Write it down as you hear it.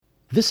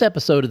This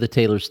episode of The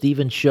Taylor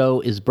Stevens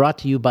Show is brought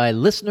to you by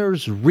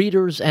listeners,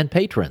 readers, and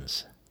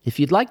patrons. If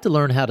you'd like to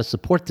learn how to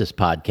support this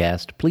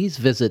podcast, please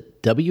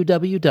visit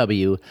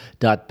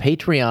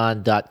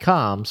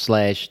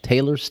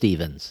www.patreon.com/Taylor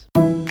Stevens.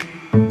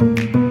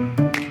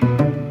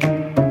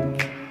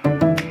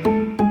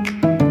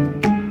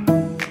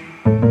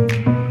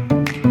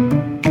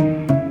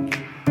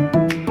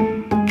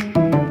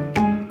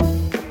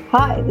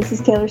 Hi, this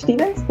is Taylor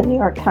Stevens, the New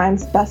York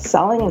Times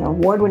best-selling and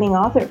award-winning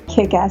author of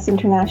kick-ass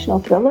international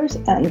thrillers,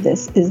 and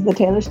this is The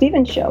Taylor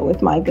Stevens Show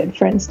with my good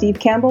friend Steve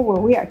Campbell,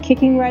 where we are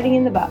kicking writing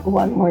in the butt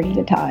one word at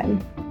a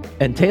time.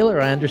 And Taylor,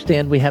 I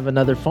understand we have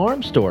another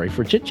farm story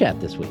for Chit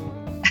Chat this week.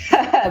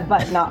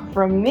 But not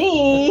from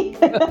me.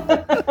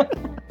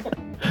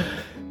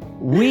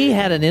 We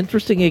had an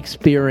interesting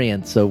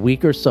experience a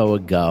week or so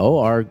ago.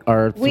 Our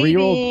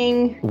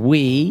 3-year-old...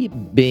 We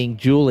being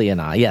Julie and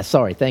I. Yeah,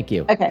 sorry, thank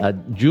you. Okay.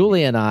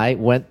 Julie and I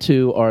went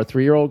to our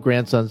 3-year-old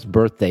grandson's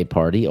birthday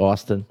party,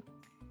 Austin.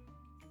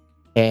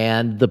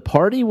 And the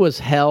party was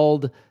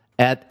held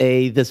at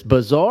this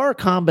bizarre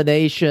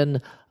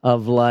combination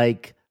of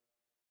like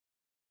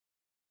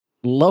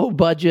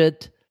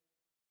low-budget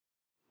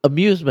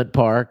amusement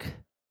park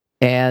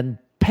and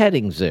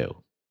petting zoo.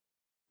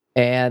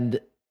 And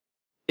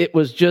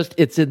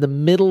it's in the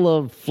middle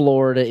of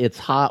Florida. It's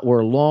hot. We're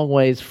a long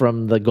ways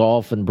from the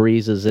Gulf and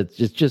breezes. It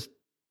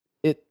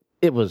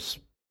was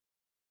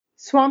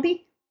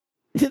swampy.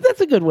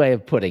 That's a good way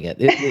of putting it.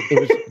 It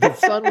was the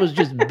sun was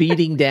just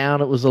beating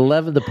down. It was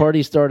 11. The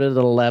party started at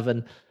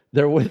 11.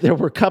 There were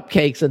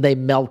cupcakes and they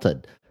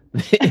melted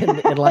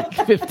in like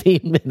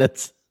 15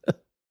 minutes.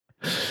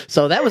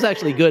 So that was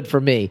actually good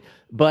for me.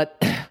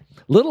 But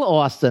little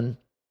Austin,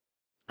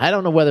 I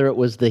don't know whether it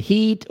was the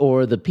heat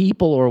or the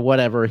people or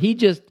whatever. He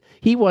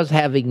was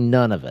having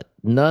none of it.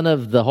 None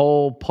of the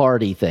whole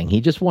party thing.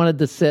 He just wanted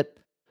to sit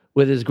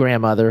with his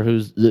grandmother,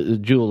 who's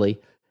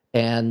Julie.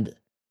 And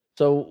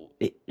so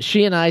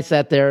she and I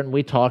sat there and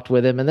we talked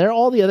with him, and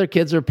all the other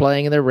kids are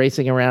playing and they're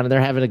racing around and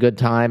they're having a good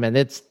time. And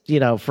it's,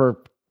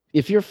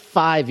 if you're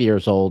 5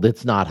 years old,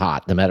 it's not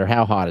hot. No matter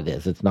how hot it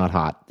is, it's not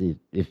hot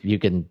if you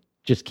can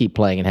just keep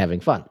playing and having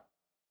fun.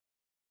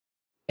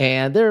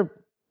 And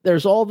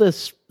there's all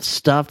this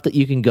stuff that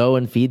you can go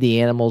and feed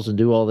the animals and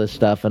do all this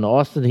stuff. And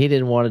Austin, he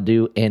didn't want to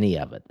do any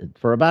of it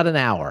for about an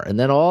hour. And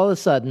then all of a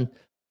sudden,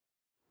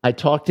 I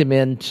talked him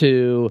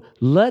into,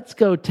 let's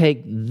go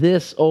take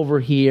this over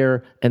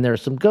here. And there are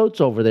some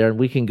goats over there and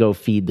we can go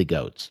feed the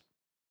goats.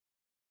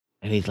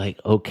 And he's like,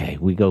 okay,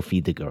 we go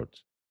feed the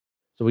goats.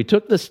 So we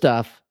took the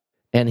stuff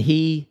and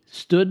he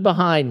stood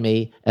behind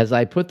me as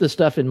I put the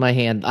stuff in my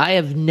hand. I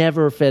have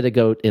never fed a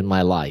goat in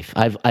my life.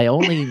 I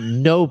only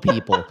know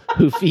people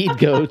who feed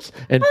goats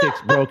and fix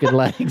broken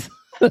legs.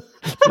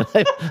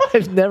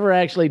 I've never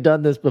actually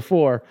done this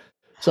before.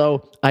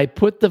 So I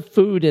put the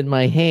food in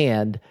my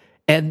hand,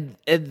 and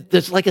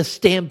there's like a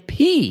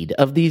stampede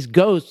of these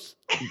goats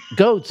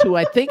who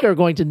I think are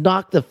going to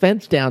knock the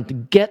fence down to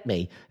get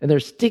me. And they're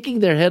sticking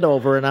their head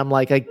over, and I'm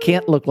like, I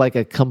can't look like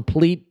a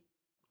complete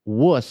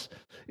wuss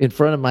in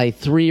front of my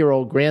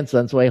 3-year-old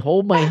grandson. So I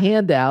hold my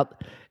hand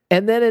out,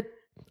 and then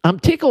I'm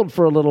tickled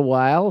for a little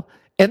while,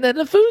 and then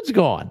the food's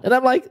gone. And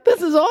I'm like, this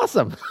is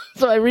awesome.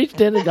 So I reached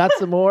in and got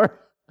some more,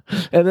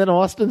 and then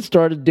Austin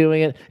started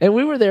doing it. And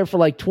we were there for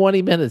like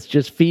 20 minutes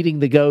just feeding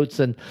the goats,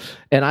 and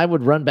I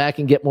would run back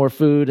and get more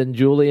food, and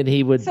Julie and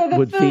he would feed them.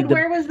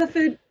 Where was the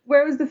food?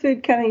 Where was the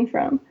food coming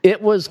from?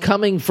 It was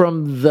coming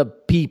from the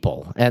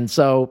people. And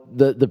so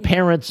the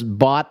parents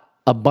bought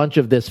a bunch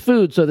of this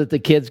food so that the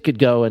kids could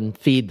go and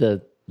feed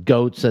the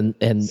goats and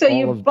so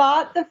someone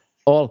bought the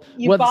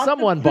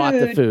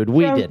food.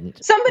 We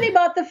didn't. Somebody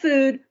bought the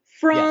food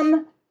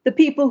from the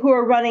people who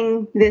are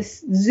running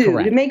this zoo.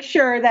 Correct. To make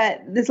sure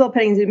that this little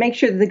petting zoo, make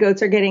sure that the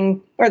goats are getting,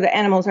 or the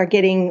animals are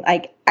getting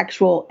like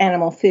actual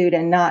animal food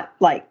and not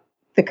like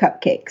the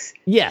cupcakes.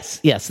 Yes.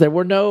 There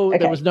was no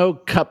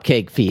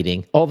cupcake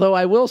feeding. Although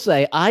I will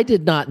say I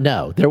did not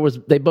know.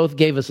 They both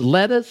gave us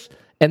lettuce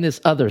and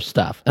this other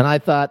stuff. And I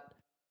thought,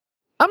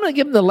 I'm going to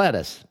give him the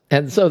lettuce.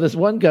 And so this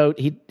one goat,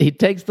 he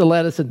takes the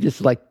lettuce and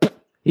just like,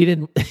 he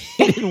didn't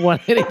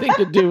want anything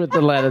to do with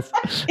the lettuce.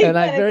 And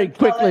I very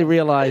quickly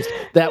realized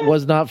that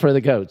was not for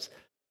the goats.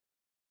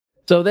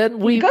 So then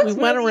we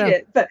went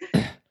around.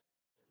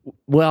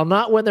 Well,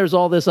 not when there's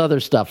all this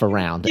other stuff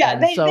around. Yeah,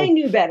 they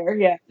knew better,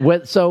 yeah.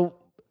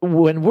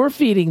 When we're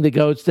feeding the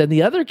goats, then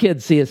the other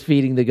kids see us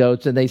feeding the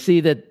goats, and they see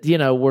that,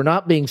 we're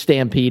not being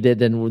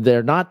stampeded and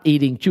they're not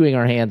chewing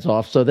our hands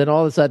off. So then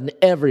all of a sudden,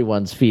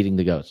 everyone's feeding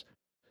the goats.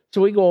 So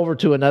we go over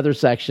to another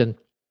section,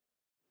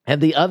 and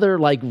the other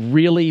like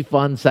really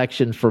fun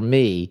section for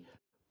me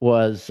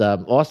was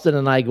Austin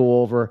and I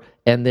go over,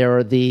 and there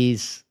are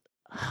these,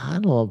 I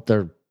don't know if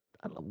they're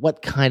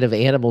what kind of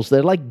animals.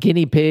 They're like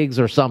guinea pigs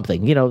or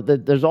something.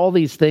 There's all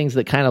these things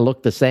that kind of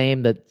look the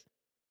same that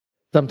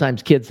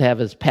sometimes kids have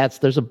as pets.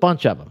 There's a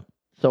bunch of them.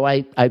 So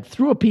I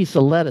threw a piece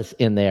of lettuce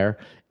in there,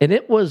 and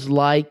it was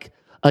like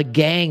a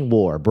gang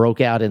war broke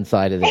out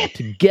inside of there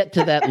to get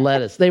to that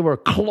lettuce. They were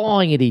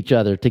clawing at each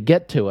other to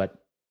get to it.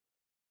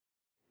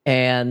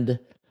 And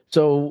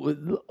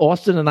so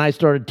Austin and I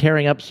started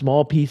tearing up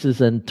small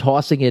pieces and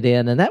tossing it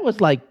in. And that was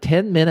like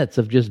 10 minutes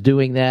of just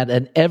doing that.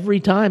 And every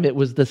time it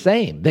was the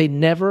same. They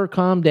never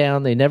calmed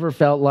down. They never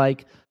felt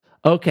like,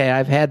 okay,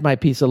 I've had my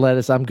piece of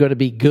lettuce, I'm going to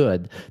be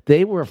good.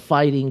 They were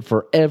fighting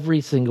for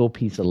every single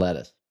piece of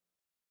lettuce.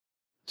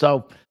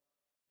 So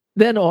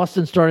then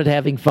Austin started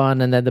having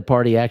fun, and then the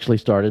party actually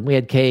started. We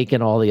had cake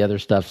and all the other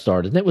stuff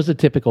started. And it was a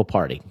typical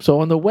party. So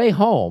on the way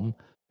home,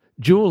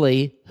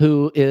 Julie,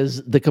 who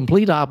is the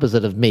complete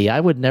opposite of me, I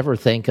would never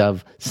think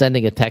of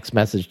sending a text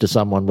message to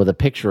someone with a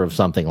picture of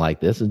something like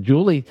this. And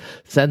Julie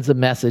sends a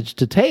message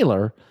to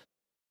Taylor.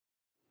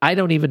 I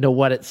don't even know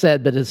what it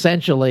said, but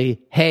essentially,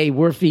 hey,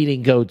 we're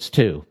feeding goats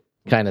too,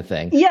 kind of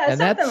thing. Yeah, and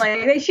something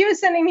like that. She was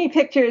sending me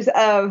pictures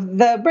of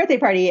the birthday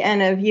party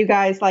and of you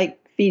guys like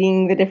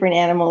feeding the different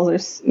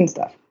animals and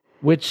stuff.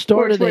 Which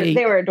started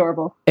they were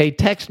adorable. A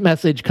text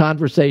message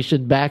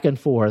conversation back and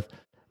forth.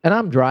 And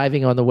I'm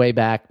driving on the way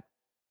back.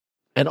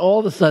 And all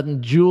of a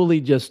sudden,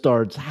 Julie just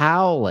starts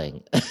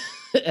howling.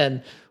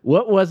 And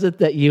what was it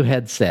that you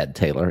had said,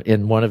 Taylor,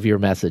 in one of your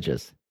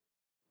messages?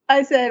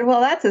 I said, well,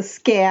 that's a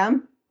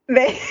scam.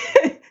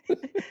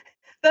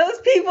 Those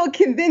people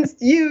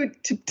convinced you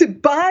to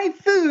buy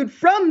food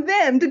from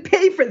them to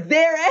pay for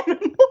their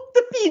animals,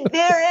 to feed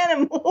their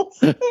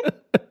animals.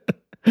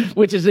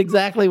 Which is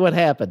exactly what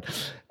happened.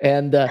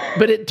 And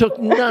but it took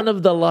none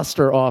of the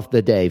luster off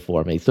the day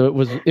for me. So it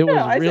was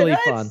really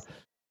fun.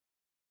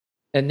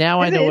 And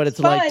now I know what it's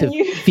like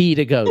to feed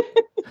a goat.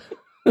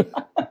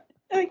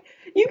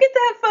 You get to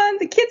have fun,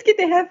 the kids get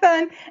to have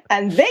fun,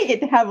 and they get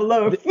to have a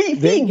lower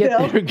feed They get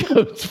bill. their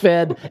goats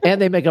fed,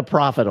 and they make a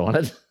profit on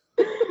it.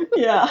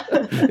 Yeah.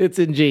 It's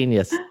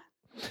ingenious.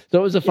 So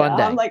it was a fun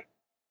day.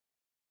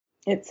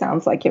 It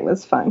sounds like it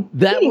was fun.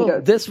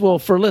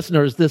 For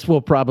listeners, this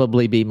will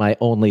probably be my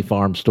only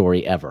farm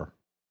story ever.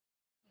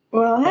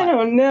 Well, I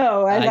don't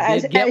know.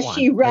 As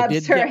she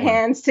rubs her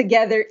hands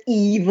together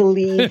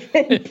evilly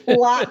and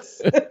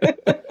plots.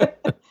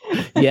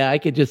 Yeah, I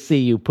could just see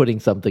you putting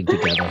something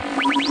together.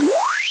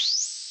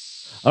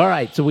 All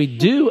right, so we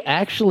do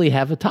actually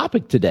have a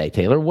topic today,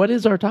 Taylor. What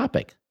is our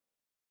topic?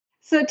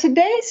 So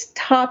today's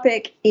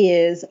topic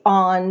is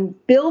on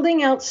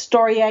building out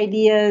story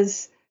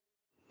ideas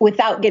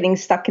without getting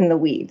stuck in the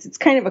weeds. It's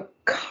kind of a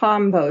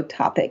combo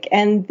topic.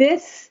 And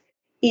this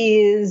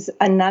is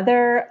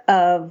another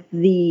of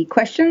the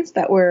questions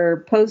that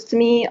were posed to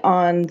me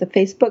on the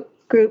Facebook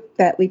group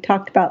that we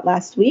talked about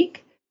last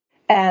week.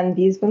 And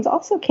these ones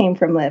also came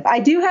from Liv. I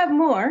do have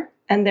more,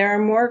 and there are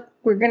more.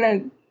 We're going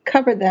to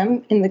cover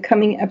them in the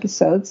coming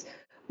episodes.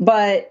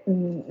 But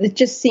it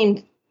just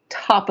seemed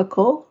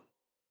topical,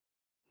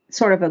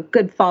 sort of a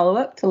good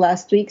follow-up to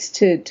last week's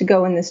to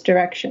go in this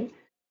direction.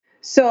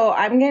 So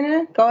I'm going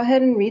to go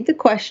ahead and read the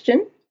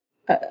question,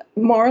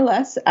 more or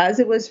less, as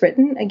it was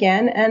written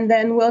again, and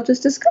then we'll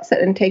just discuss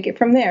it and take it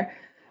from there.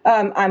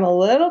 I'm a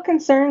little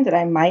concerned that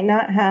I might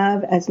not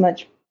have as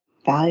much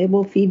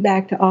valuable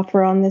feedback to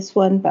offer on this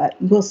one, but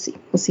we'll see.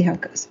 We'll see how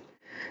it goes.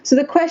 So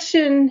the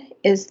question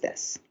is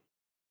this.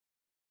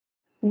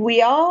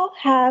 We all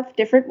have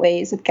different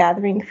ways of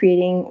gathering,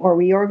 creating, or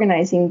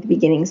reorganizing the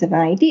beginnings of an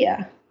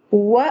idea.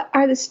 What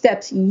are the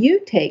steps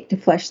you take to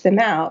flesh them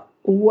out?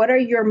 What are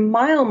your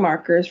mile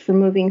markers for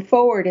moving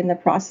forward in the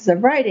process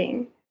of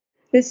writing?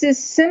 This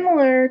is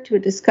similar to a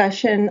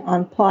discussion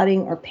on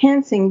plotting or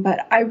pantsing,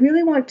 but I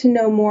really want to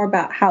know more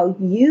about how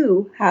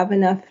you have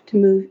enough to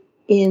move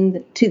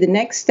to the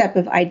next step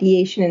of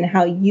ideation and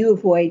how you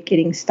avoid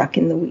getting stuck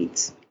in the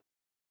weeds.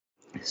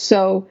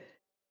 So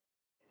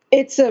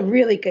it's a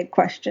really good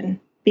question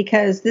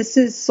because this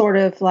is sort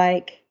of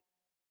like,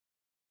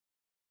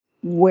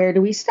 where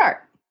do we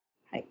start?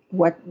 Like,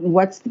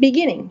 what's the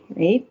beginning,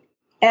 right?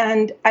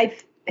 And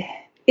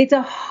it's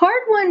a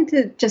hard one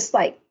to just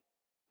like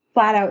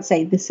flat out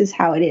say this is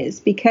how it is,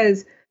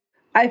 because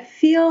I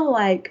feel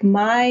like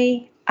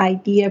my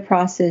idea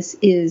process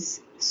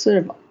is sort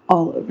of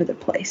all over the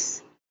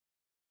place.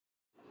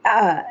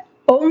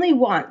 Only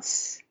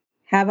once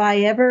have I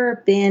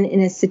ever been in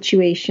a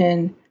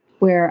situation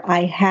where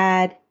I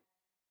had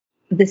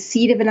the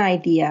seed of an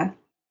idea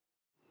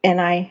and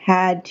I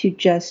had to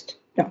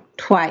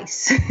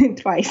twice,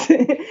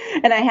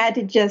 and I had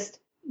to just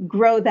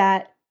grow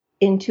that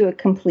into a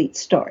complete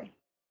story.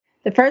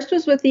 The first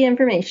was with The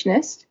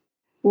Informationist,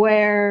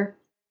 where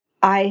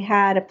I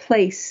had a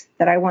place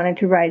that I wanted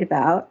to write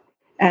about,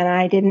 and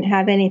I didn't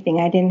have anything.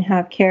 I didn't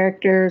have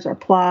characters or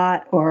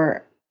plot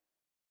or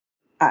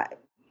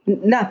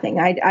nothing.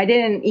 I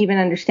didn't even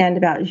understand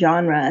about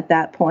genre at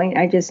that point.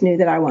 I just knew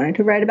that I wanted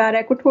to write about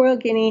Equatorial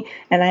Guinea,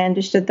 and I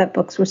understood that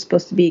books were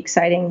supposed to be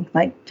exciting,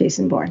 like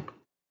Jason Bourne.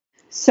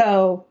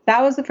 So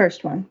that was the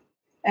first one.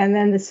 And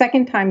then the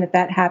second time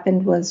that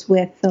happened was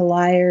with the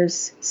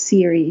Liars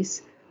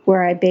series,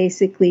 where I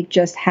basically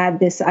just had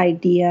this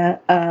idea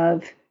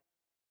of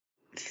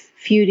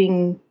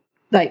feuding,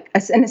 like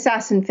an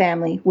assassin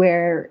family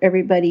where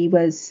everybody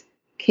was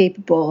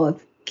capable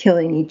of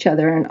killing each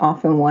other and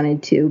often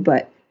wanted to,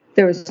 but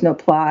there was no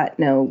plot,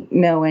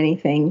 no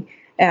anything.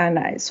 And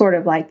I sort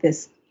of like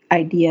this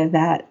idea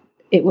that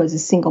it was a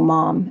single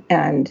mom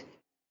and,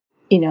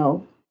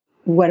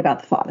 what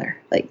about the father?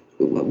 Like,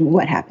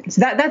 what happens?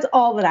 That's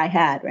all that I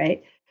had,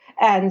 right?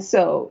 And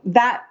so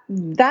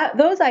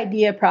those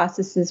idea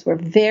processes were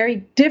very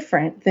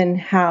different than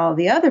how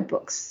the other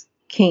books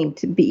came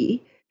to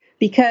be,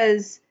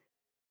 because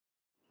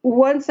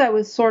once I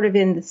was sort of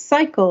in the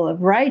cycle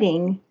of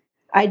writing,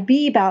 I'd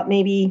be about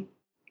maybe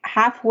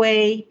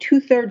halfway,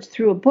 2/3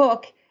 through a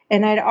book,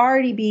 and I'd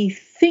already be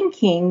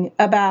thinking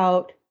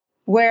about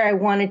where I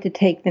wanted to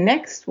take the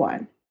next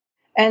one.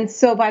 And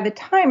so by the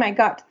time I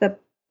got to the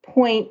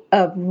point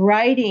of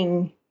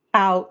writing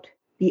out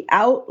the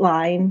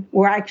outline,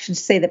 or I should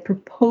say the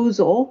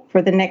proposal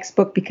for the next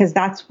book, because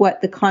that's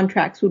what the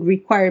contracts would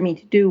require me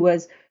to do,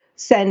 was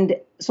send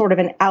sort of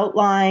an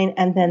outline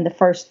and then the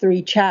first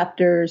 3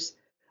 chapters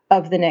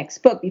of the next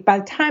book. By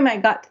the time I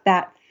got to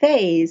that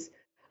phase,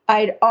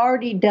 I'd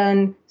already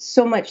done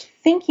so much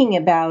thinking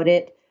about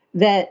it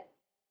that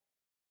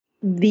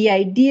the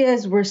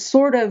ideas were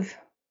sort of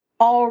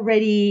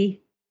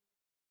already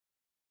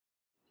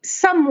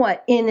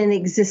somewhat in an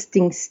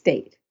existing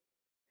state.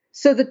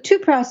 So the 2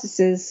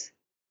 processes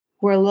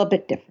were a little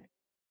bit different.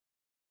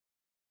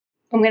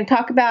 I'm going to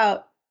talk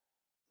about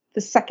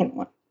the second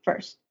one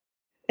first.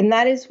 And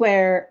that is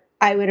where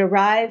I would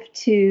arrive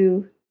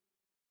to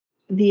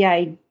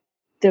the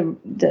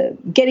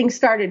getting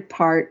started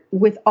part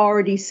with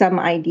already some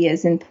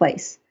ideas in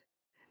place.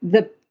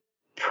 The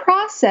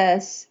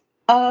process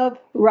of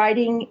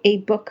writing a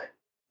book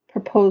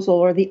proposal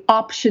or the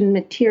option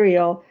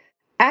material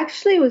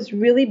actually was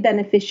really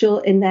beneficial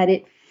in that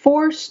it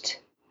forced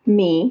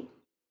me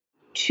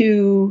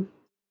to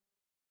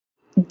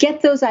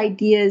get those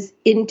ideas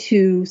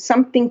into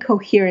something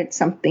coherent,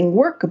 something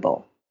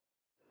workable,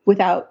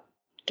 without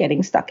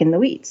getting stuck in the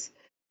weeds.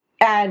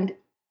 And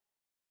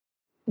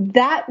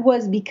that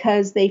was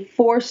because they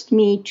forced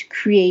me to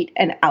create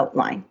an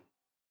outline.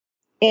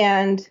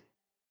 And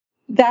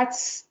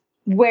that's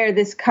where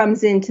this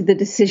comes into the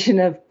decision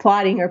of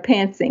plotting or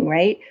pantsing,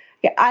 right?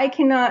 I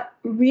cannot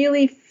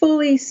really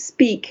fully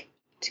speak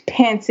to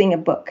pantsing a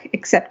book,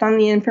 except on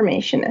The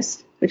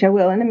Informationist, which I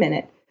will in a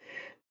minute.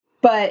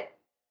 But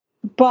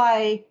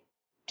by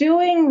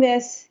doing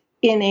this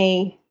in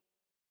a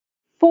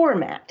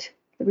format,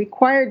 the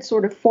required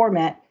sort of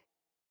format,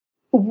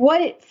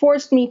 what it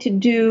forced me to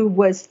do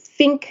was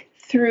think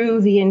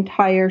through the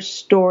entire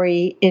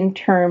story in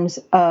terms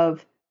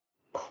of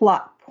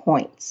plot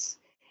points.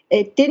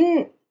 It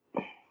didn't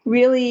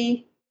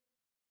really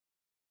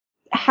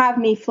have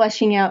me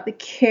fleshing out the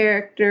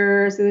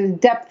characters, the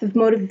depth of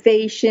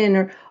motivation,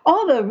 or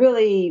all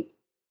the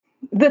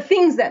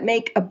things that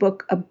make a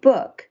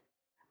book.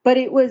 But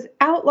it was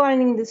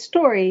outlining the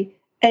story,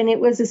 and it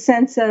was a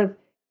sense of,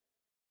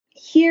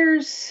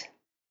 here's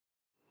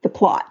the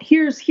plot,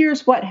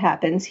 here's what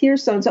happens,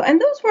 here's so and so.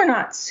 And those were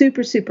not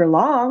super, super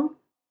long.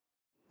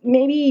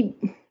 Maybe,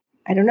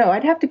 I don't know,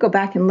 I'd have to go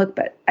back and look,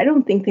 but I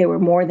don't think they were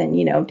more than,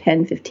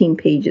 10, 15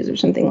 pages or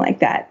something like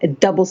that. A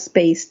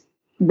double-spaced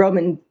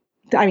New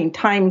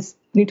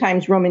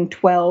Times Roman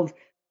 12,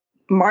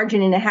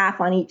 margin and a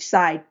half on each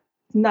side.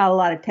 Not a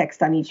lot of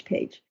text on each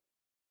page.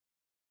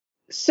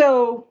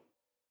 So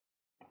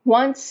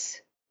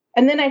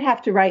and then I'd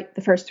have to write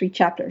the first 3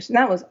 chapters. And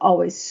that was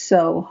always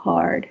so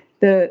hard.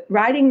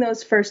 Writing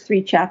those first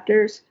 3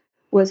 chapters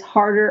was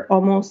harder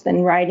almost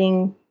than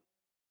writing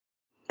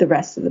the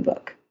rest of the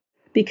book,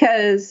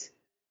 because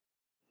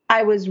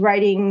I was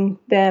writing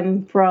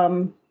them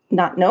from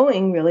not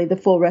knowing really the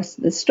full rest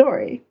of the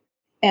story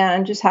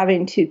and just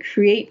having to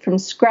create from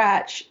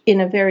scratch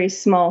in a very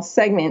small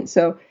segment.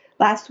 So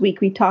last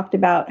week we talked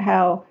about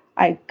how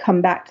I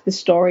come back to the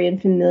story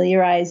and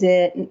familiarize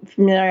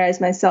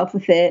myself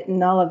with it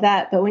and all of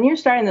that. But when you're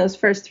starting those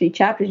first 3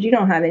 chapters, you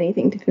don't have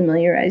anything to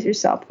familiarize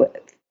yourself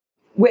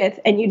with,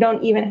 and you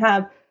don't even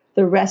have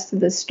the rest of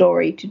the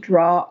story to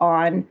draw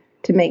on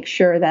to make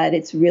sure that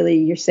it's really,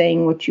 you're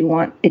saying what you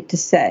want it to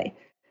say.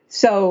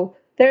 So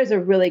there's a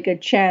really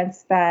good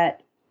chance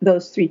that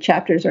those 3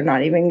 chapters are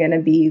not even going to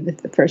be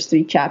the first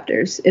 3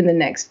 chapters in the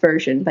next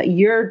version, but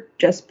you're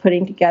just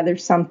putting together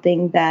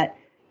something that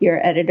your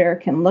editor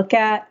can look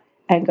at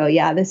and go,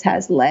 yeah, this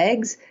has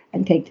legs,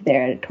 and take to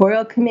their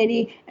editorial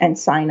committee and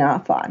sign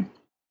off on.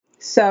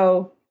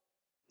 So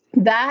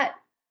that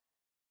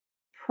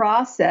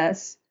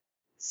process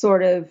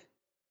sort of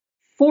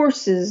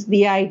forces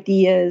the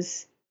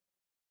ideas.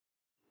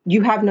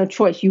 You have no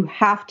choice. You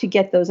have to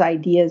get those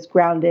ideas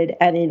grounded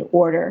and in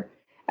order.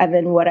 And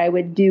then what I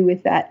would do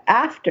with that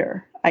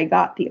after I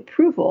got the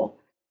approval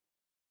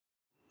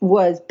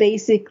was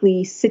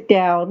basically sit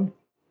down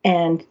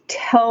and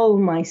tell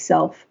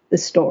myself the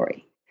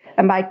story.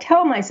 And by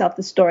tell myself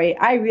the story,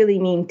 I really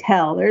mean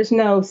tell. There's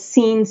no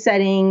scene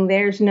setting.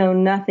 There's no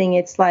nothing.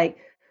 It's like,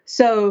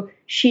 so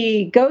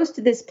she goes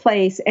to this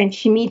place and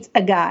she meets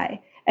a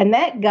guy, and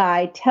that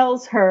guy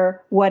tells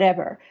her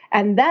whatever.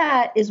 And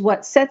that is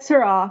what sets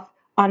her off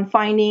on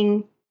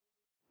finding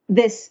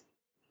this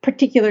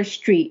particular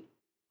street.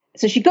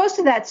 So she goes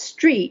to that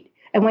street,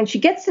 and when she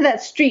gets to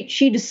that street,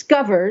 she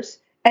discovers,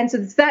 and so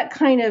it's that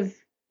kind of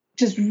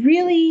just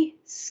really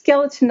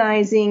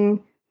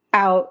skeletonizing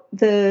out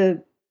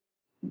the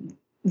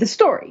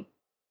story.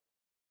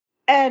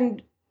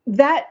 And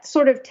that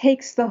sort of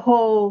takes the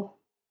whole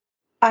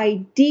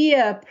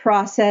idea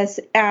process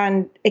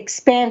and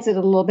expands it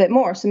a little bit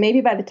more. So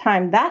maybe by the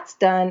time that's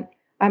done,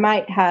 I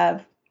might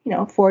have,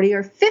 40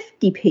 or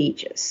 50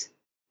 pages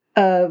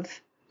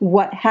of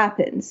what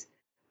happens.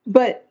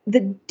 But the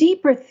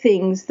deeper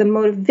things, the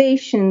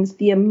motivations,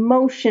 the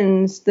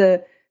emotions,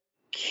 the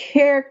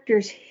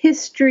character's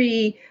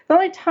history, the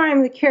only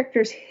time the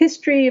character's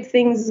history of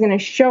things is going to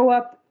show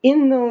up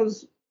in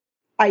those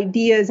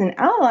ideas and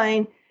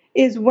outline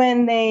is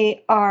when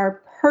they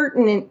are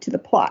pertinent to the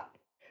plot.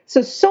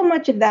 So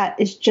much of that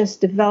is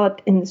just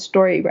developed in the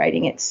story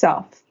writing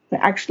itself,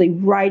 actually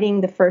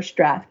writing the first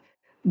draft.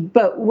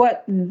 But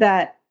what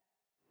that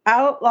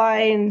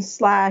outline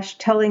 /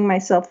 telling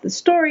myself the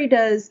story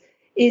does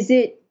is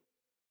it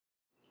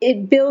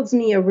builds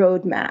me a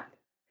roadmap.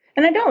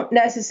 And I don't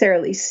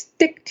necessarily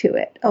stick to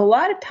it. A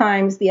lot of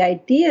times the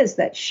ideas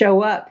that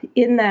show up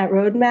in that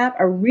roadmap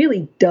are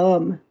really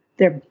dumb.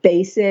 They're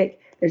basic.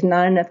 There's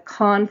not enough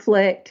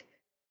conflict.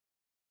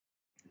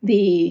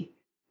 The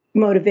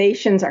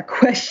motivations are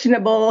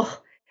questionable.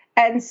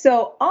 And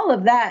so all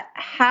of that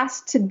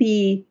has to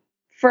be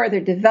further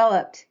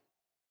developed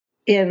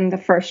in the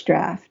first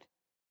draft.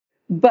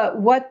 But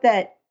what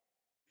that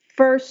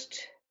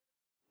first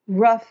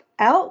rough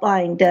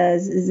outline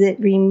does is it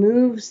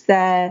removes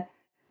that,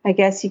 I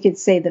guess you could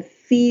say, the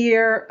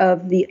fear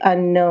of the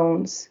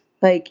unknowns.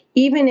 Like,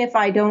 even if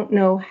I don't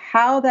know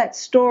how that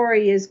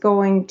story is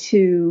going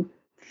to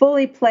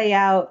fully play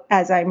out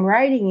as I'm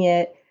writing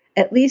it,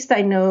 at least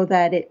I know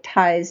that it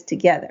ties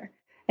together.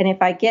 And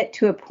if I get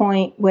to a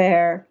point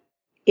where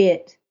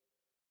it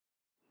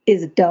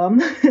is dumb,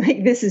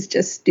 like this is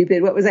just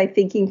stupid, what was I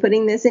thinking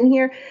putting this in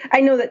here?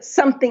 I know that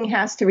something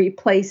has to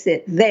replace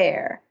it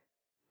there.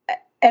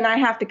 And I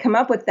have to come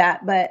up with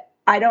that, but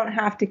I don't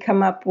have to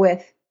come up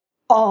with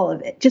all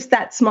of it, just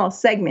that small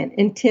segment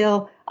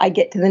until I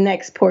get to the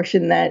next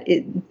portion that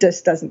it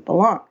just doesn't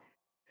belong.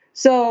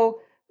 So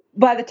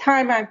by the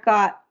time I've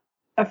got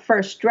a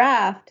first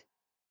draft,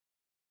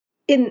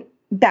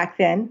 back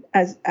then,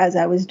 as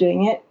I was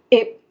doing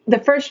it, the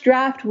first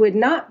draft would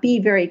not be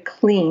very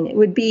clean. It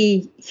would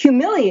be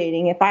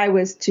humiliating if I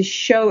was to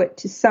show it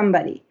to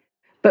somebody.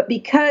 But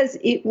because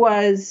it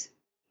was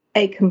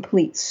a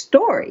complete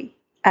story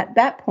at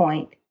that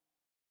point,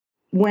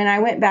 when I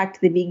went back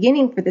to the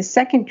beginning for the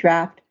second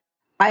draft,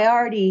 I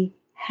already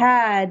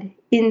had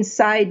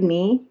inside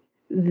me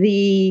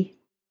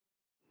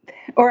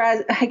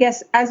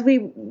as we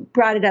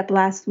brought it up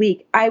last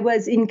week, I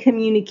was in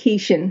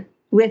communication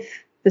with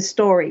the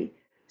story.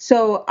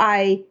 So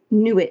I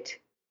knew it.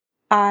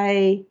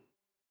 I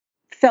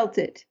felt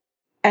it.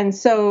 And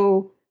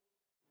so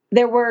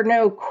there were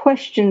no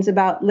questions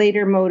about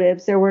later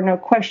motives. There were no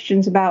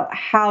questions about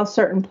how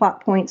certain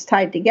plot points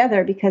tied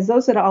together because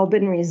those had all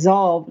been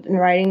resolved in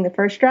writing the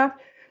first draft.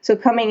 So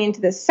coming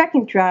into the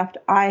second draft,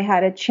 I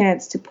had a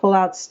chance to pull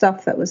out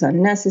stuff that was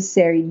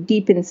unnecessary,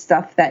 deepen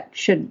stuff that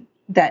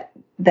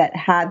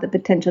had the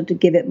potential to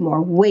give it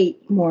more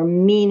weight, more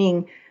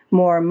meaning,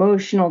 more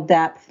emotional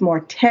depth, more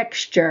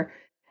texture,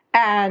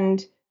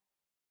 and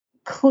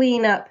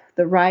clean up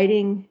the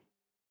writing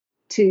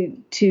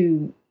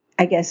to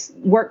I guess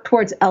work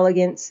towards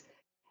elegance.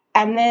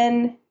 And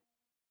then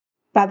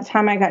by the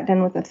time I got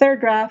done with the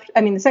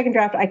second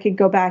draft, I could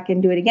go back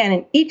and do it again.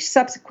 And each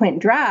subsequent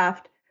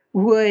draft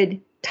would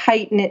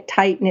tighten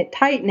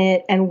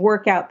it, and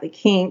work out the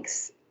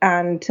kinks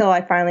until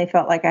I finally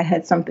felt like I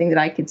had something that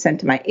I could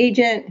send to my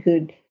agent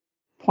who'd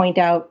point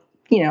out,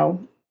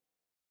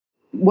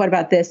 what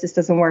about this? This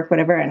doesn't work,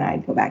 whatever. And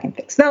I'd go back and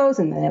fix those.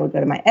 And then it would go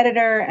to my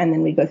editor. And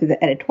then we'd go through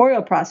the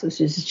editorial process,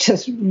 which is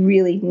just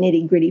really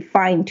nitty gritty,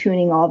 fine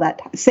tuning, all that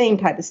same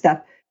type of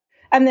stuff.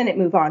 And then it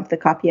moved on to the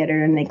copy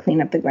editor and they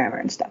clean up the grammar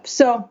and stuff.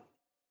 So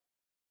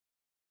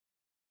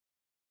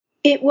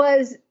it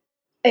was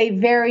a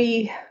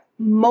very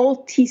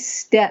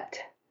multi-step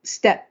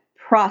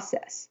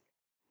process.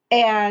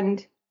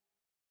 And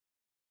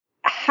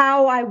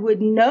how I would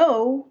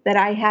know that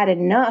I had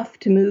enough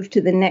to move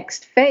to the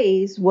next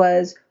phase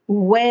was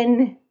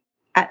when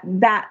at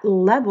that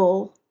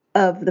level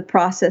of the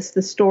process,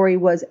 the story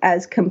was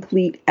as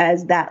complete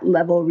as that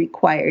level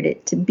required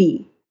it to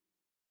be.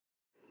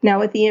 Now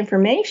with The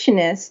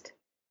Informationist,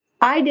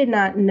 I did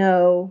not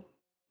know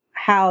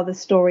how the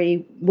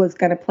story was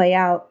going to play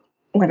out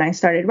when I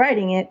started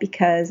writing it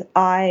because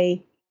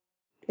I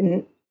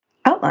didn't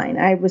outline.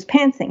 I was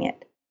pantsing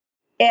it.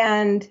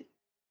 And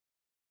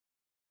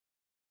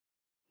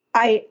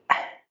The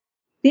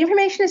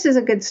Informationist is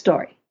a good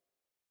story.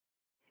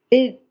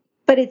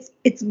 But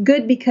it's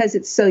good because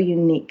it's so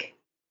unique.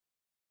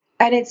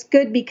 And it's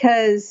good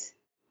because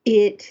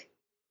it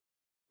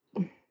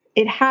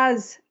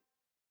has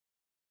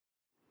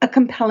a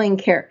compelling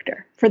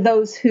character for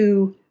those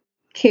who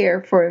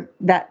care for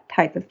that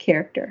type of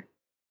character.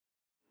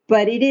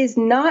 But it is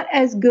not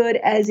as good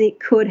as it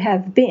could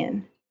have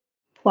been,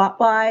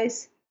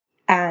 plot-wise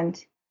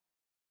and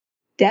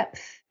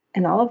depth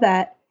and all of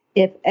that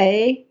if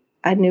A,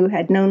 I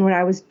had known what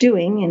I was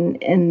doing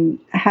and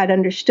had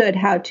understood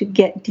how to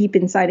get deep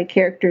inside a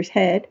character's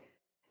head,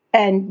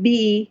 and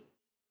B,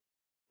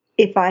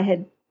 if I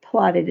had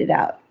plotted it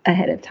out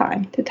ahead of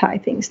time to tie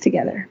things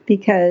together.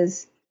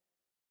 Because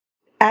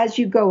as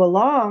you go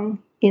along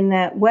in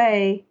that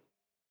way,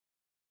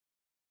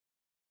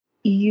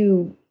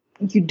 you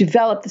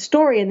develop the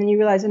story, and then you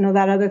realize, oh, no,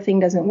 that other thing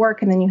doesn't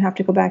work, and then you have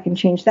to go back and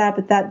change that,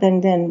 but that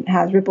then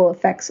has ripple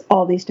effects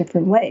all these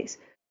different ways.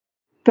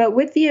 But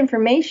with The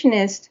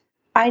Informationist,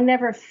 I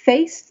never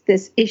faced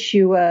this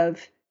issue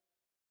of,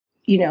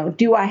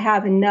 do I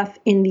have enough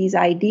in these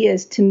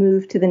ideas to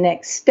move to the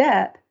next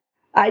step?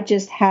 I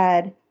just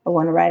had, I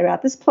want to write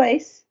about this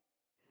place,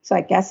 so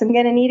I guess I'm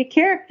going to need a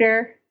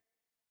character.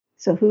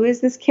 So who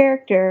is this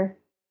character?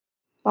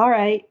 All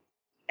right.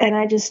 And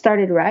I just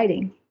started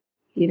writing,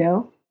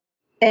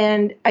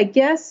 And I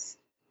guess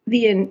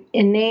the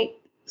innate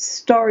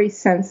story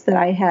sense that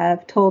I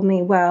have told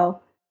me,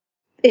 well,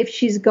 if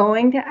she's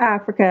going to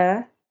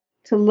Africa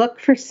to look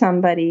for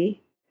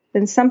somebody,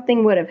 then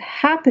something would have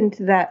happened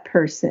to that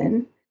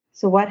person.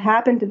 So what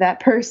happened to that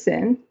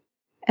person?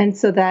 And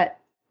so that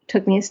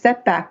took me a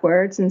step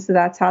backwards. And so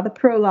that's how the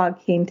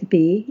prologue came to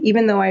be.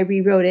 Even though I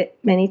rewrote it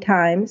many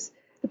times,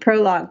 the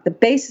prologue, the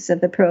basis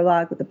of the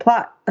prologue, the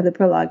plot of the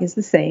prologue is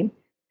the same.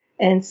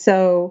 And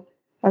so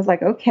I was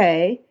like,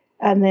 okay.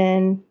 And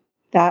then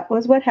that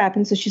was what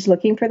happened. So she's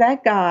looking for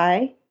that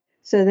guy.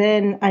 So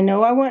then I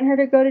know I want her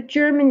to go to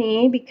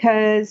Germany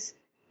because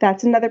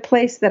that's another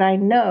place that I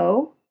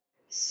know.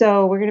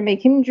 So we're going to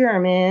make him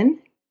German.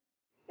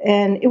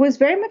 And it was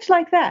very much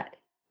like that.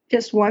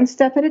 Just one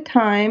step at a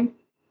time,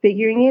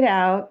 figuring it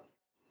out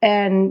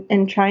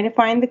and trying to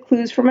find the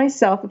clues for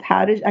myself of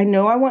I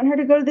know I want her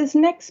to go to this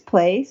next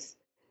place.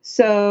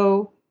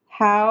 So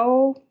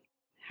how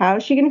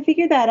is she going to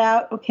figure that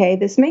out? Okay,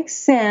 this makes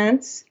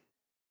sense.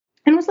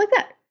 And it was like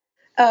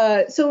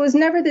that. So it was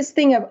never this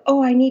thing of,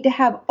 I need to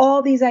have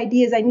all these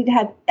ideas. I need to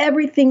have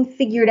everything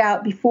figured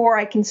out before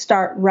I can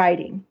start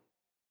writing.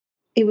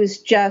 It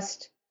was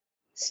just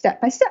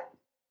step by step.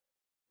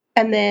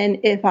 And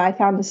then if I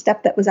found a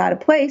step that was out of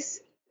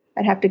place,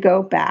 I'd have to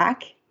go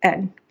back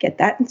and get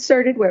that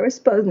inserted where it was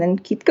supposed, and then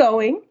keep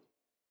going.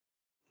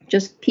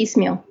 Just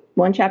piecemeal,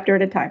 one chapter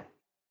at a time.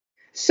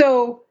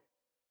 So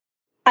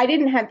I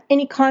didn't have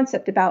any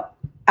concept about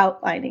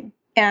outlining.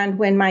 And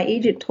when my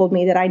agent told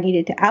me that I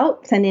needed to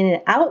send in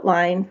an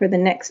outline for the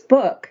next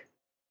book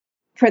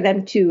for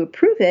them to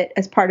approve it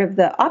as part of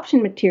the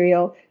option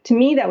material, to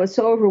me, that was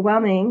so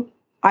overwhelming.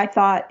 I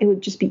thought it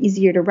would just be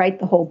easier to write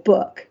the whole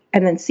book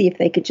and then see if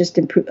they could just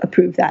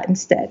approve that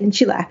instead. And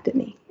she laughed at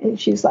me. And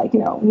she's like,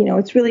 no,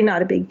 it's really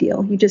not a big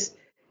deal. You just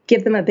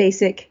give them the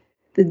basic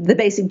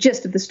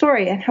gist of the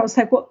story. And I was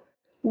like, well,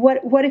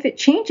 what if it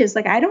changes?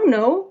 Like, I don't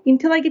know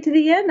until I get to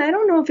the end. I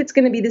don't know if it's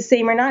going to be the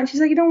same or not. And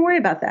she's like, don't worry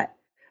about that.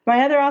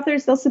 My other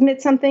authors, they'll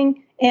submit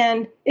something,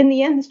 and in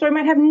the end, the story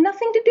might have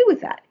nothing to do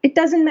with that. It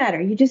doesn't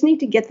matter. You just need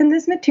to get them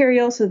this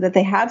material so that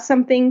they have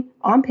something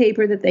on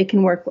paper that they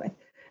can work with.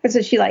 And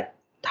so she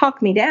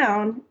talked me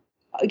down,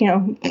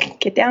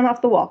 get down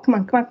off the wall. Come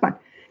on.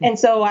 And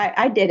so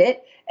I did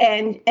it.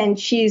 And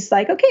she's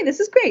like, okay, this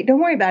is great.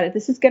 Don't worry about it.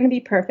 This is going to be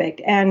perfect.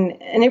 And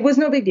it was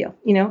no big deal,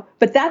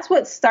 but that's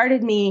what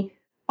started me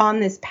on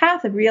this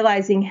path of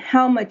realizing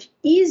how much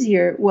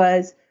easier it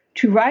was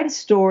to write a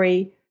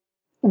story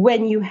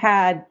when you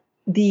had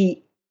the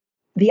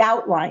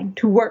outline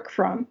to work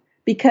from,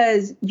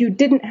 because you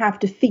didn't have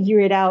to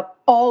figure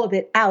all of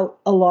it out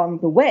along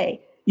the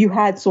way. You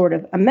had sort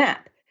of a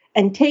map,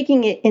 and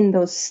taking it in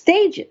those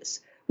stages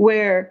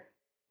where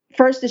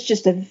first it's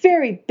just a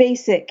very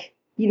basic,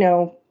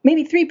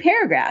 maybe 3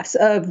 paragraphs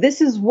of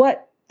this is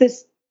what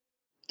this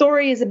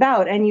story is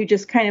about. And you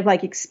just kind of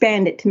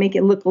expand it to make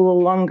it look a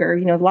little longer,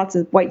 lots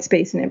of white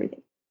space and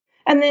everything.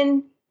 And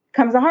then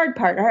comes the hard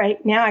part. All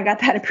right, now I got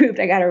that approved.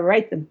 I got to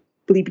write the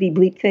bleepity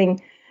bleep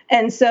thing.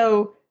 And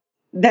so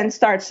then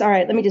starts, all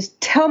right, let me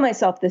just tell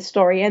myself this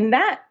story. And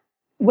that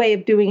way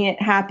of doing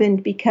it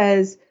happened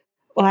because,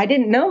 I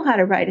didn't know how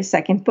to write a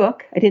second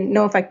book. I didn't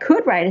know if I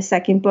could write a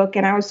second book.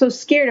 And I was so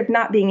scared of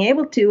not being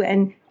able to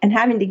and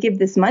having to give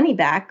this money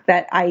back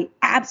that I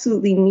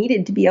absolutely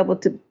needed to be able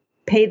to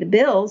pay the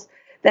bills,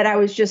 that I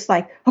was just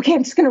like, okay,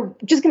 I'm just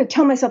gonna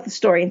tell myself the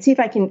story and see if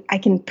I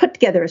can put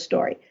together a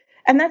story.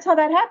 And that's how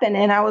that happened.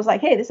 And I was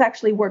like, hey, this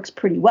actually works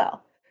pretty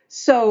well.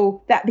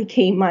 So that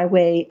became my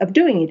way of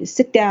doing it, is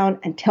sit down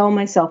and tell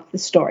myself the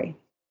story.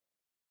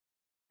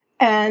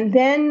 And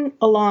then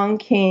along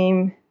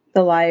came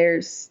the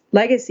Liar's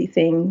Legacy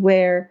thing,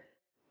 where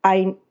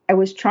I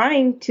was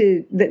trying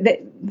to,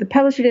 the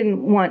publisher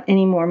didn't want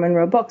any more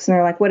Monroe books. And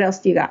they're like, what else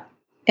do you got?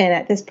 And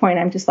at this point,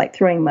 I'm just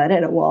throwing mud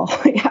at a wall.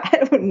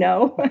 I don't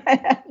know.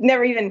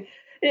 Never even...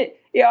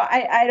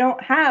 I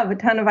don't have a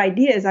ton of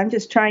ideas. I'm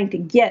just trying to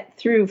get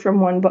through from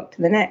one book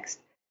to the next.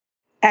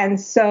 And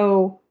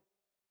so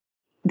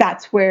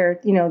that's where,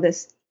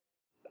 this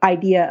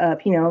idea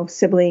of,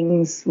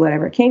 siblings,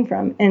 whatever, came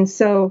from. And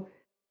so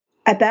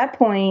at that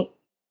point,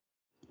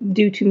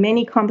 due to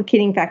many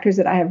complicating factors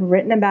that I have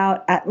written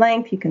about at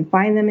length. You can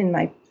find them in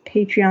my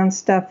Patreon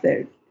stuff.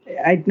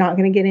 I'm not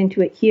going to get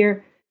into it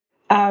here.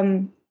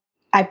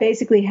 I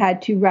basically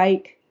had to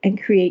write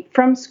and create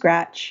from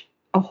scratch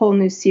a whole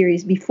new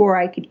series before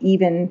I could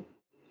even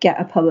get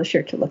a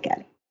publisher to look at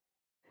it.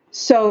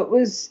 So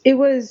it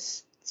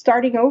was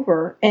starting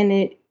over,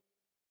 and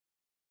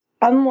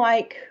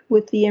unlike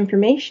with The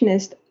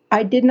Informationist,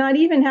 I did not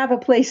even have a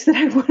place that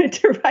I wanted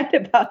to write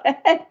about. I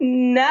had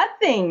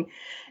nothing.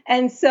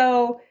 And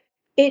so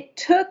it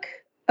took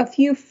a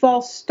few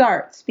false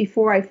starts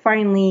before I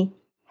finally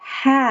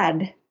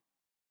had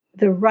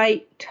the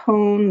right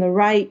tone, the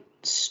right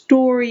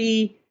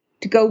story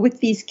to go with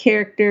these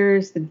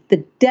characters,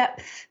 the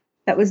depth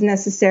that was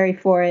necessary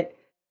for it.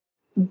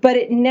 But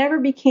it never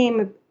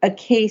became a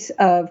case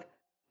of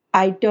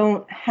I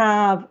don't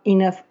have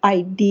enough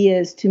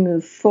ideas to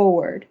move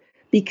forward,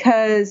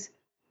 because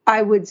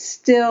I would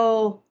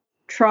still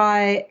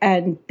try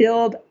and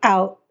build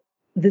out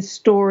the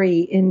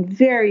story in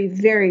very,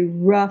 very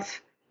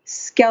rough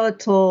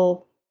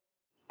skeletal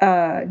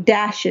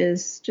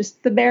dashes,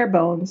 just the bare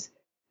bones,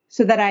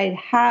 so that I'd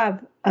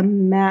have a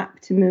map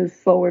to move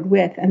forward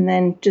with and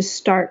then just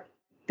start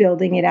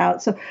building it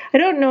out. So I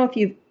don't know if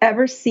you've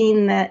ever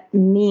seen that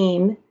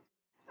meme,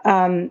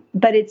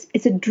 but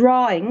it's a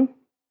drawing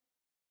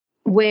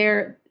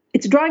where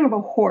it's a drawing of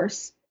a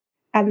horse,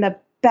 and the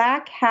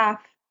back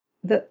half,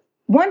 the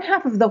one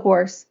half of the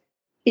horse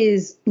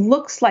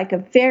looks like a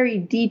very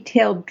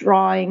detailed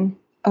drawing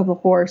of a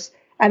horse,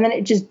 and then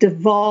it just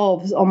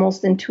devolves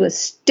almost into a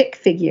stick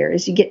figure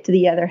as you get to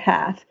the other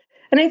half.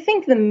 And I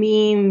think the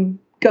meme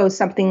goes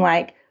something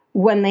like,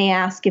 when they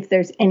ask if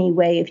there's any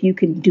way if you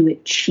can do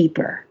it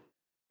cheaper.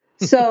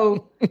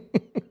 So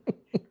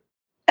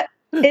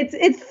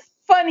it's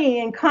funny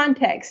in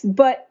context,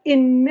 but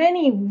in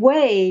many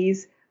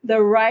ways,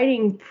 the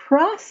writing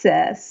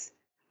process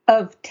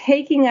of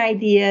taking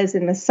ideas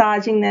and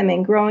massaging them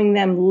and growing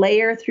them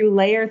layer through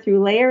layer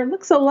through layer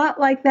looks a lot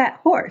like that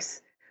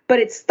horse. But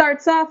it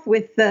starts off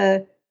with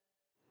the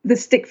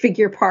stick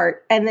figure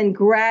part and then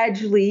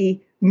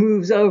gradually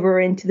moves over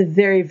into the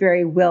very,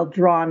 very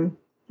well-drawn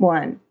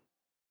one.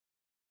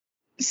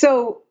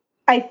 So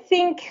I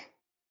think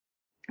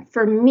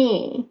for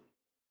me,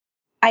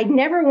 I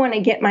never want to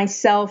get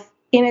myself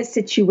in a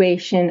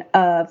situation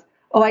of,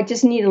 I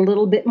just need a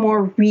little bit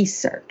more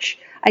research.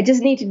 I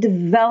just need to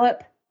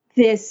develop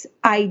this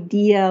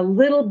idea a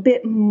little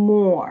bit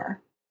more.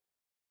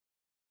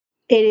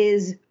 It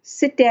is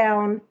sit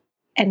down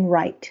and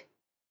write.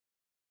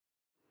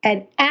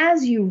 And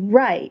as you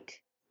write,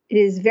 it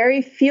is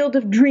very Field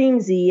of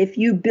Dreamsy. If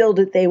you build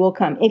it, they will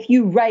come. If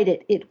you write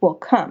it, it will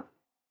come.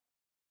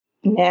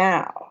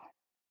 Now,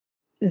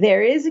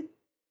 there is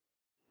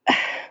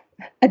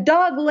a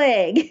dog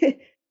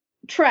leg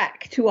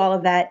track to all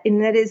of that,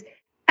 and that is,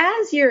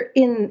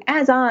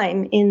 as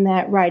I'm in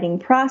that writing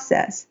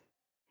process,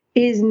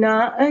 it is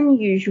not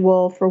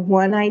unusual for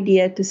one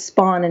idea to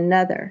spawn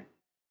another.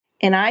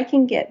 And I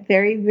can get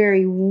very,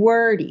 very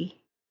wordy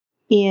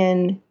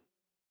in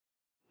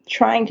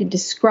trying to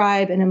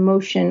describe an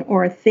emotion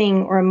or a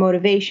thing or a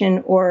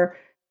motivation or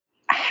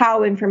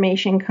how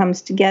information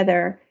comes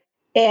together.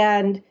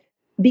 And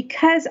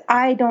because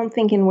I don't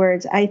think in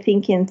words, I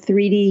think in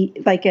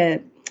 3D,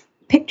 like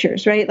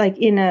pictures, right? Like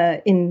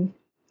in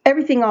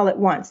everything all at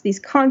once, these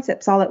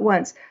concepts all at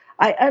once.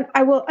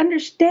 I will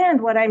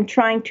understand what I'm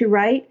trying to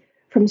write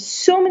from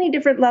so many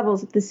different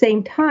levels at the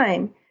same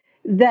time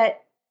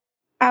that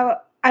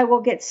I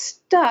will get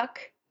stuck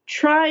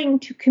trying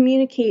to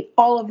communicate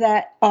all of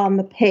that on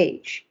the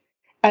page.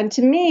 And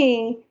to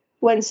me,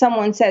 when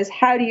someone says,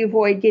 how do you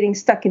avoid getting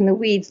stuck in the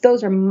weeds?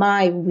 Those are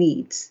my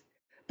weeds.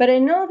 But I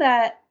know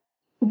that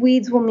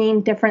weeds will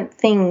mean different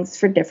things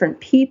for different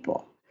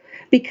people,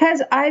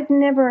 because I've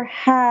never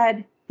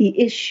had the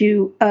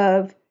issue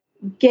of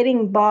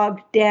getting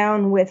bogged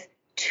down with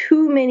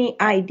too many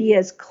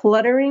ideas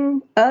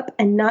cluttering up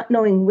and not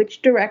knowing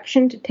which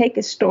direction to take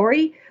a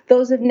story.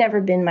 Those have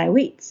never been my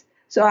weeds.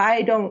 So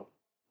I don't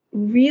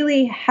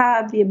really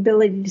have the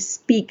ability to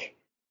speak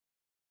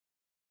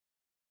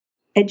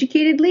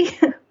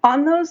educatedly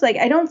on those. Like,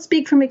 I don't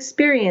speak from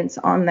experience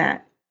on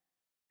that.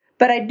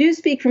 But I do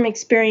speak from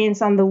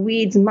experience on the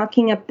weeds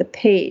mucking up the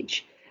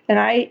page. And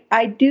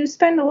I do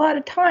spend a lot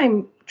of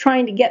time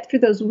trying to get through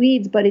those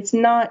weeds, but it's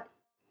not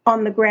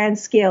on the grand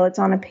scale. It's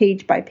on a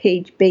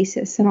page-by-page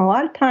basis. And a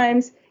lot of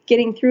times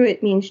getting through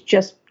it means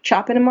just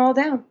chopping them all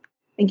down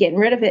and getting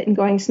rid of it and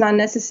going, it's not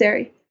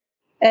necessary.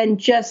 And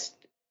just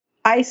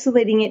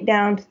isolating it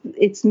down to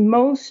its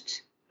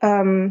most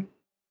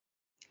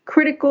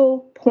critical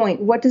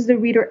point. What does the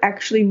reader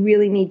actually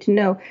really need to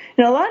know?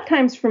 And a lot of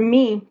times for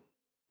me,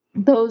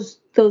 those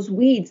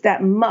weeds,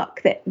 that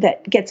muck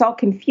that gets all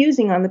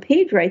confusing on the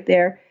page right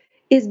there,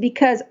 is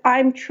because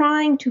I'm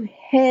trying to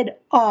head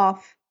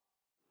off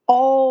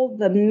all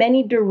the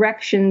many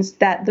directions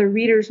that the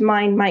reader's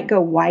mind might go.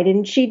 Why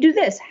didn't she do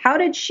this? How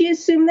did she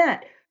assume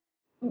that?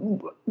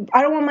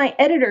 I don't want my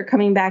editor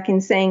coming back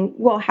and saying,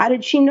 well, how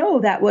did she know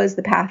that was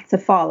the path to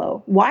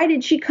follow? Why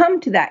did she come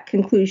to that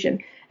conclusion?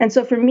 And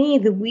so for me,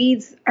 the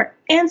weeds are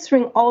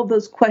answering all of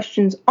those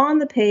questions on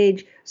the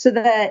page so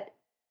that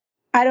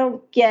I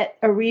don't get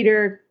a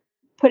reader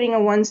putting a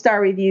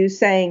 1-star review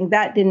saying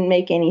that didn't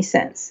make any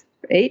sense,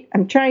 right?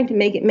 I'm trying to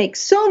make it make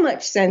so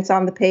much sense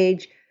on the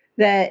page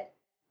that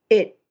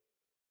it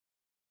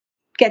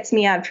gets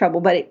me out of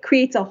trouble, but it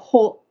creates a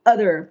whole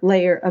other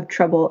layer of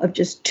trouble of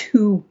just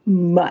too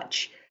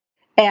much.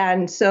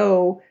 And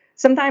so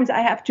sometimes I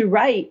have to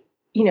write,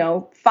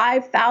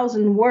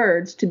 5,000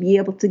 words to be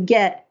able to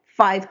get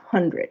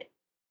 500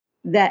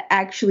 that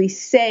actually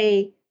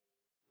say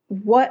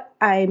what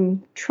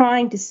I'm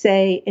trying to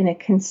say in a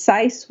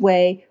concise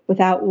way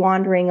without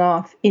wandering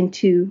off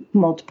into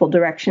multiple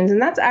directions.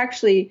 And that's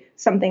actually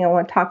something I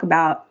want to talk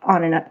about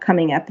on an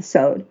upcoming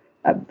episode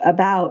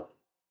about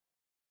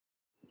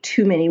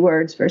too many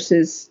words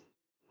versus,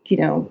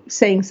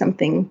 saying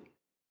something.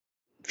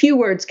 Few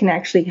words can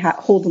actually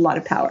hold a lot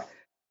of power.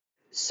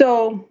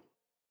 So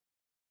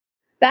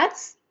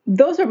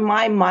those are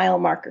my mile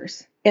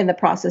markers in the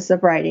process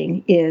of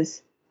writing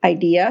is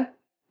idea,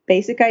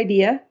 basic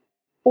idea,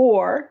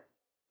 or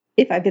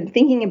if I've been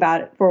thinking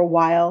about it for a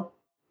while,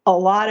 a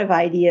lot of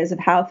ideas of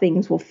how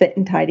things will fit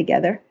and tie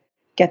together,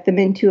 get them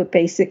into a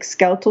basic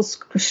skeletal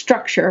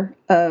structure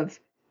of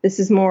this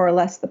is more or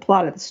less the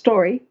plot of the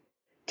story,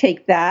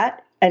 take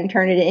that and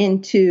turn it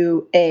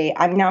into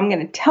I'm going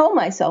to tell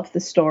myself the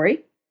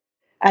story,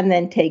 and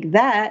then take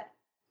that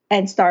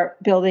and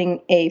start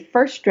building a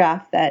first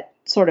draft that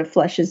sort of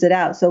fleshes it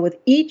out. So with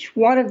each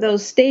one of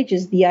those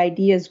stages, the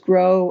ideas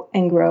grow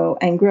and grow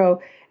and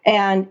grow.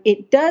 And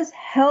it does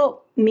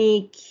help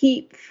me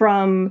keep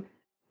from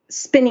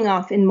spinning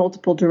off in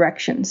multiple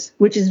directions,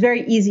 which is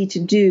very easy to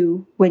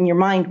do when your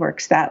mind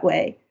works that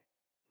way.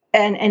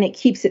 And it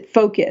keeps it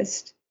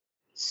focused.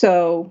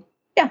 So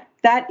yeah,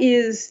 that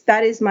is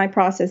my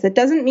process. That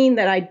doesn't mean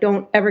that I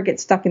don't ever get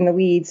stuck in the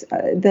weeds.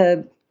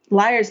 The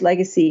Liar's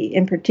Legacy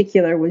in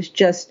particular was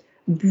just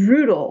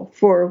brutal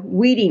for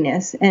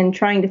weediness and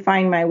trying to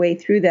find my way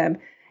through them.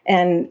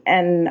 And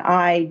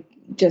I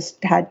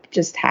just had to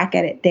just hack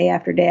at it day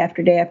after day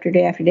after day after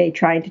day after day,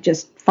 trying to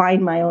just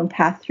find my own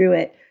path through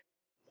it.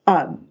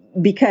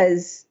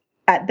 Because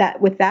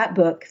with that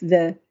book,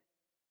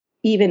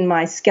 even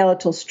my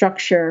skeletal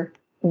structure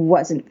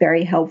wasn't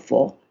very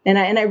helpful. And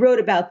I wrote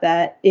about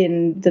that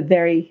in the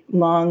very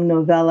long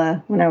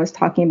novella when I was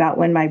talking about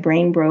when my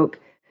brain broke,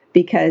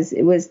 because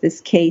it was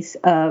this case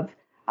of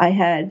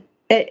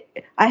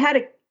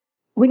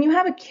when you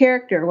have a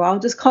character, well, I'll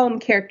just call him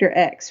character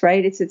X,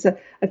 right? It's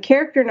a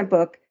character in a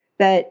book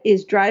that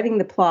is driving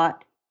the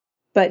plot,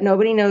 but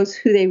nobody knows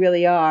who they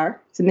really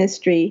are. It's a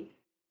mystery.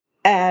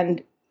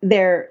 And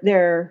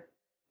their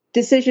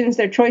decisions,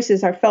 their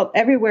choices are felt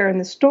everywhere in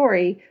the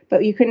story,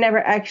 but you can never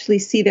actually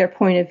see their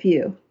point of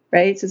view,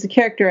 right? So it's a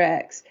character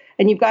X.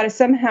 And you've got to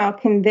somehow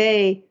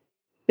convey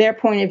their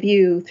point of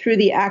view through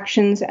the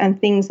actions and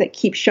things that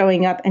keep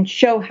showing up and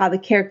show how the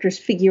characters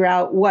figure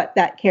out what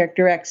that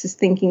character X is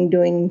thinking,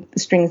 doing the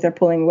strings they're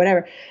pulling,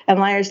 whatever. And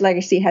Liar's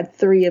Legacy had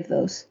 3 of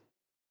those.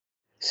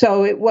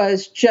 So it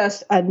was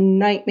just a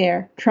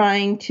nightmare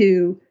trying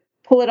to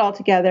pull it all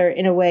together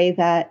in a way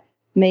that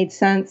made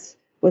sense,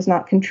 was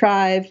not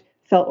contrived,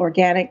 felt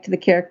organic to the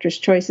characters'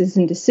 choices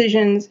and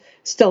decisions,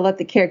 still let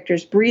the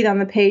characters breathe on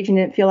the page and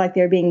didn't feel like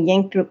they were being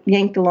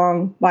yanked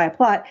along by a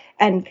plot,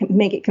 and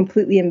make it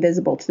completely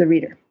invisible to the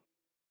reader.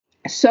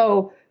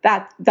 So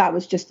that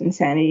was just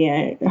insanity,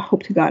 and I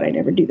hope to God I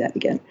never do that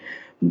again.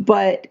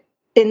 But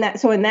in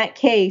that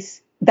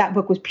case, that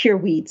book was pure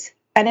weeds,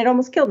 and it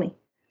almost killed me.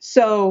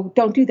 So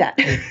don't do that.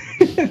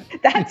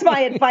 That's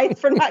my advice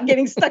for not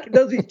getting stuck in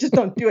those weeds. Just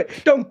don't do it.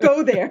 Don't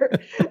go there.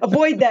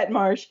 Avoid that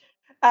marsh.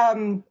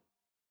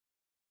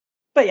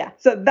 But yeah,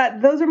 so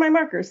those are my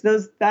markers.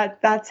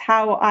 That's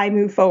how I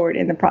move forward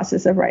in the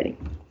process of writing.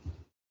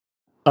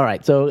 All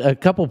right. So a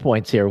couple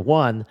points here.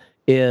 One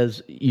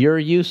is your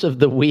use of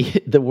the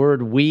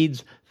word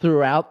weeds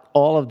throughout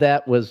all of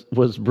that was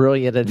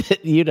brilliant. And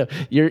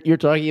you're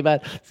talking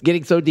about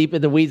getting so deep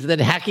in the weeds and then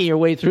hacking your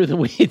way through the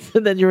weeds,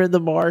 and then you're in the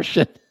marsh.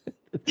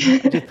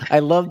 I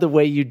love the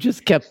way you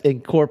just kept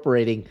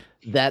incorporating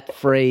that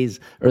phrase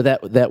or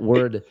that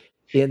word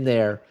in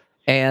there.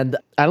 And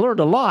I learned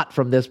a lot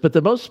from this, but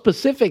the most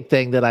specific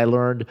thing that I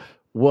learned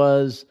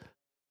was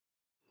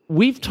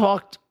we've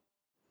talked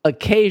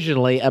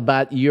occasionally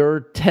about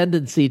your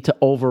tendency to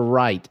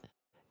overwrite.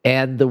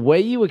 And the way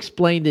you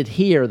explained it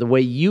here, the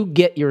way you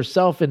get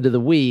yourself into the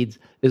weeds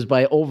is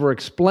by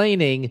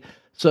over-explaining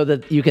so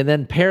that you can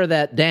then pare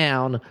that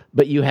down,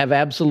 but you have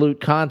absolute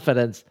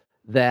confidence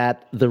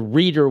that the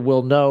reader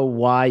will know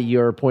why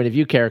your point of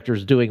view character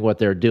is doing what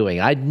they're doing.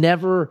 I'd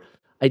never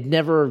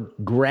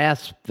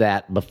grasped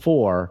that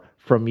before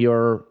from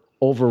your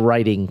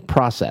overwriting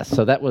process.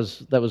 So that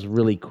was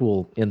really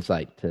cool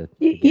insight to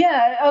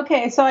yeah.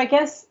 Okay. So I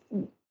guess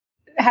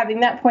having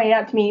that pointed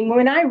out to me,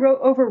 when I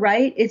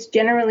overwrite, it's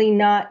generally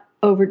not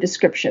over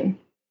description.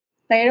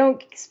 I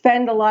don't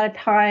spend a lot of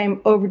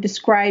time over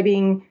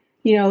describing,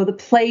 the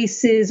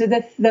places or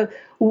the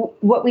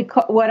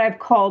what I've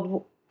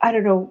called I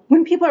don't know,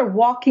 when people are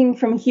walking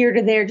from here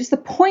to there, just the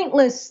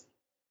pointless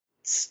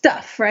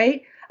stuff,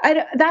 right?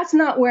 That's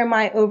not where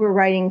my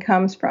overwriting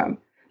comes from.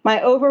 My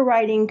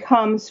overwriting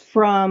comes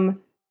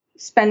from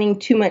spending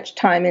too much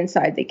time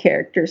inside the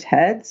characters'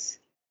 heads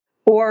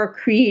or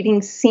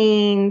creating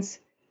scenes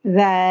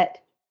that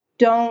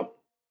don't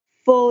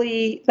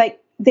fully, like,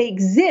 they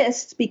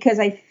exist because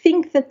I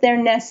think that they're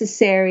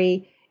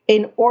necessary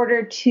in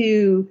order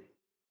to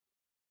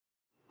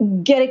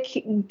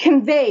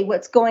convey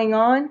what's going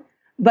on,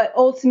 but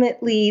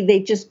ultimately they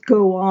just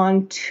go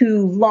on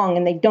too long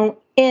and they don't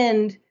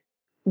end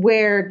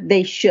where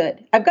they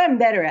should. I've gotten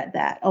better at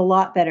that, a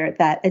lot better at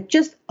that, at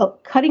just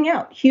cutting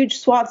out huge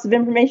swaths of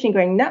information,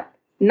 going, no,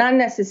 not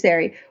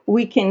necessary.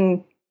 We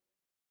can,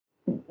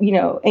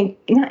 not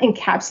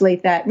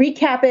encapsulate that,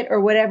 recap it or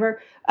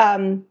whatever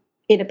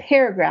in a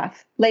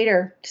paragraph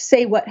later to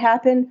say what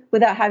happened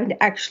without having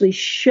to actually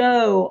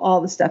show all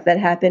the stuff that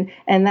happened.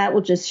 And that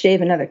will just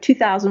shave another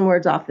 2,000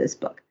 words off this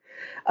book.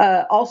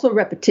 Also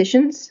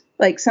repetitions.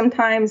 Like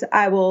sometimes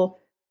I will,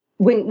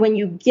 when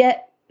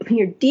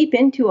you're deep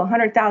into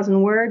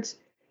 100,000 words,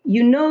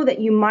 you know that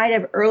you might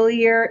have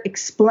earlier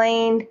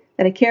explained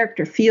that a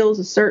character feels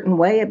a certain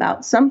way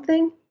about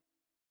something,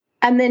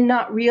 and then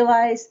not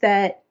realize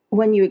that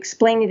when you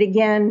explain it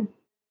again,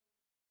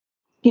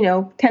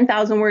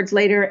 10,000 words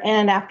later,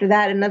 and after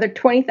that, another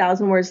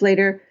 20,000 words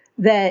later,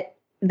 that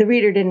the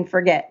reader didn't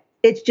forget.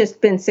 It's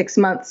just been 6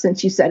 months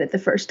since you said it the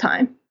first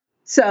time.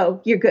 So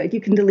you're good.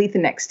 You can delete the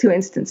next 2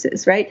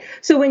 instances, right?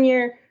 So when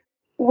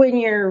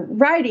you're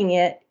writing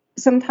it,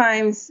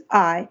 sometimes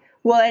I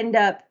will end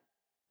up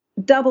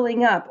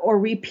doubling up or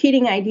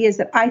repeating ideas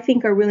that I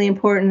think are really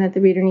important that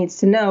the reader needs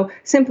to know,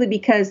 simply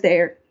because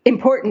they're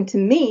important to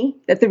me,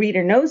 that the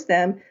reader knows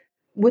them,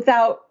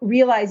 without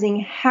realizing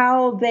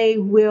how they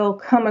will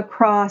come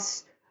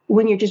across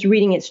when you're just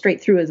reading it straight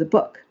through as a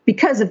book,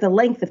 because of the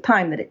length of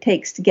time that it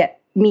takes to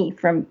get me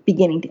from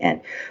beginning to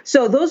end.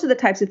 So those are the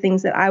types of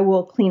things that I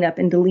will clean up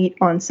and delete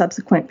on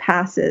subsequent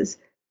passes,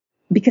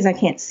 because I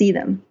can't see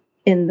them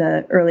in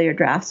the earlier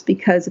drafts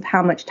because of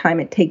how much time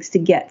it takes to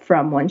get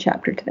from one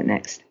chapter to the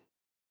next.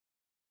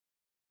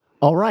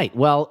 All right.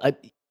 Well,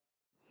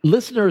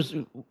 listeners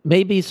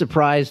may be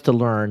surprised to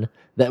learn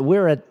that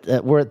we're at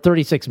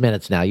 36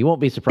 minutes now. You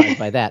won't be surprised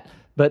by that.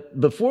 But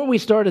before we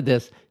started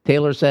this,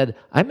 Taylor said,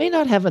 I may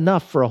not have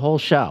enough for a whole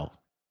show.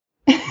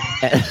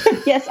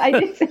 Yes, I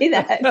did say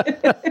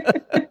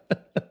that.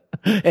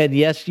 And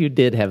yes, you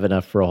did have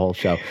enough for a whole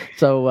show.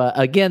 So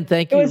again,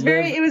 thank you. It was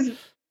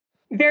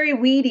very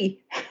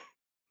weedy.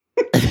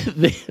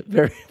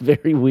 Very,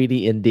 very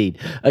weedy indeed.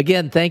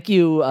 Again, thank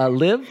you,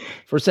 Liv,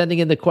 for sending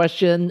in the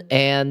question.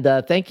 And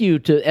thank you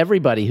to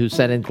everybody who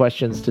sent in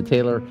questions to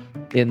Taylor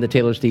in the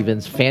Taylor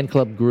Stevens fan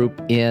club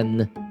group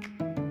in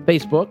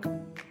Facebook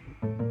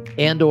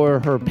and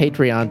or her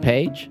Patreon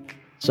page.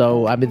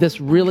 So,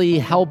 this really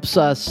helps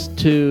us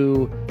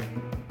to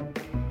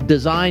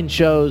design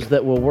shows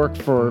that will work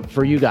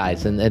for you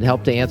guys and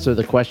help to answer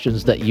the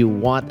questions that you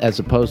want, as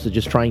opposed to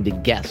just trying to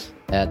guess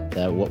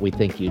at what we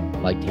think you'd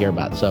like to hear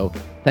about. So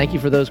thank you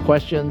for those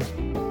questions.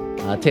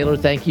 Taylor,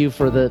 thank you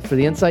for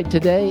the insight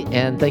today,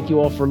 and thank you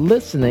all for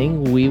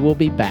listening. We will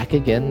be back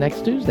again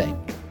next Tuesday.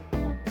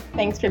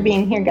 Thanks for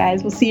being here,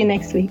 guys. We'll see you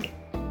next week.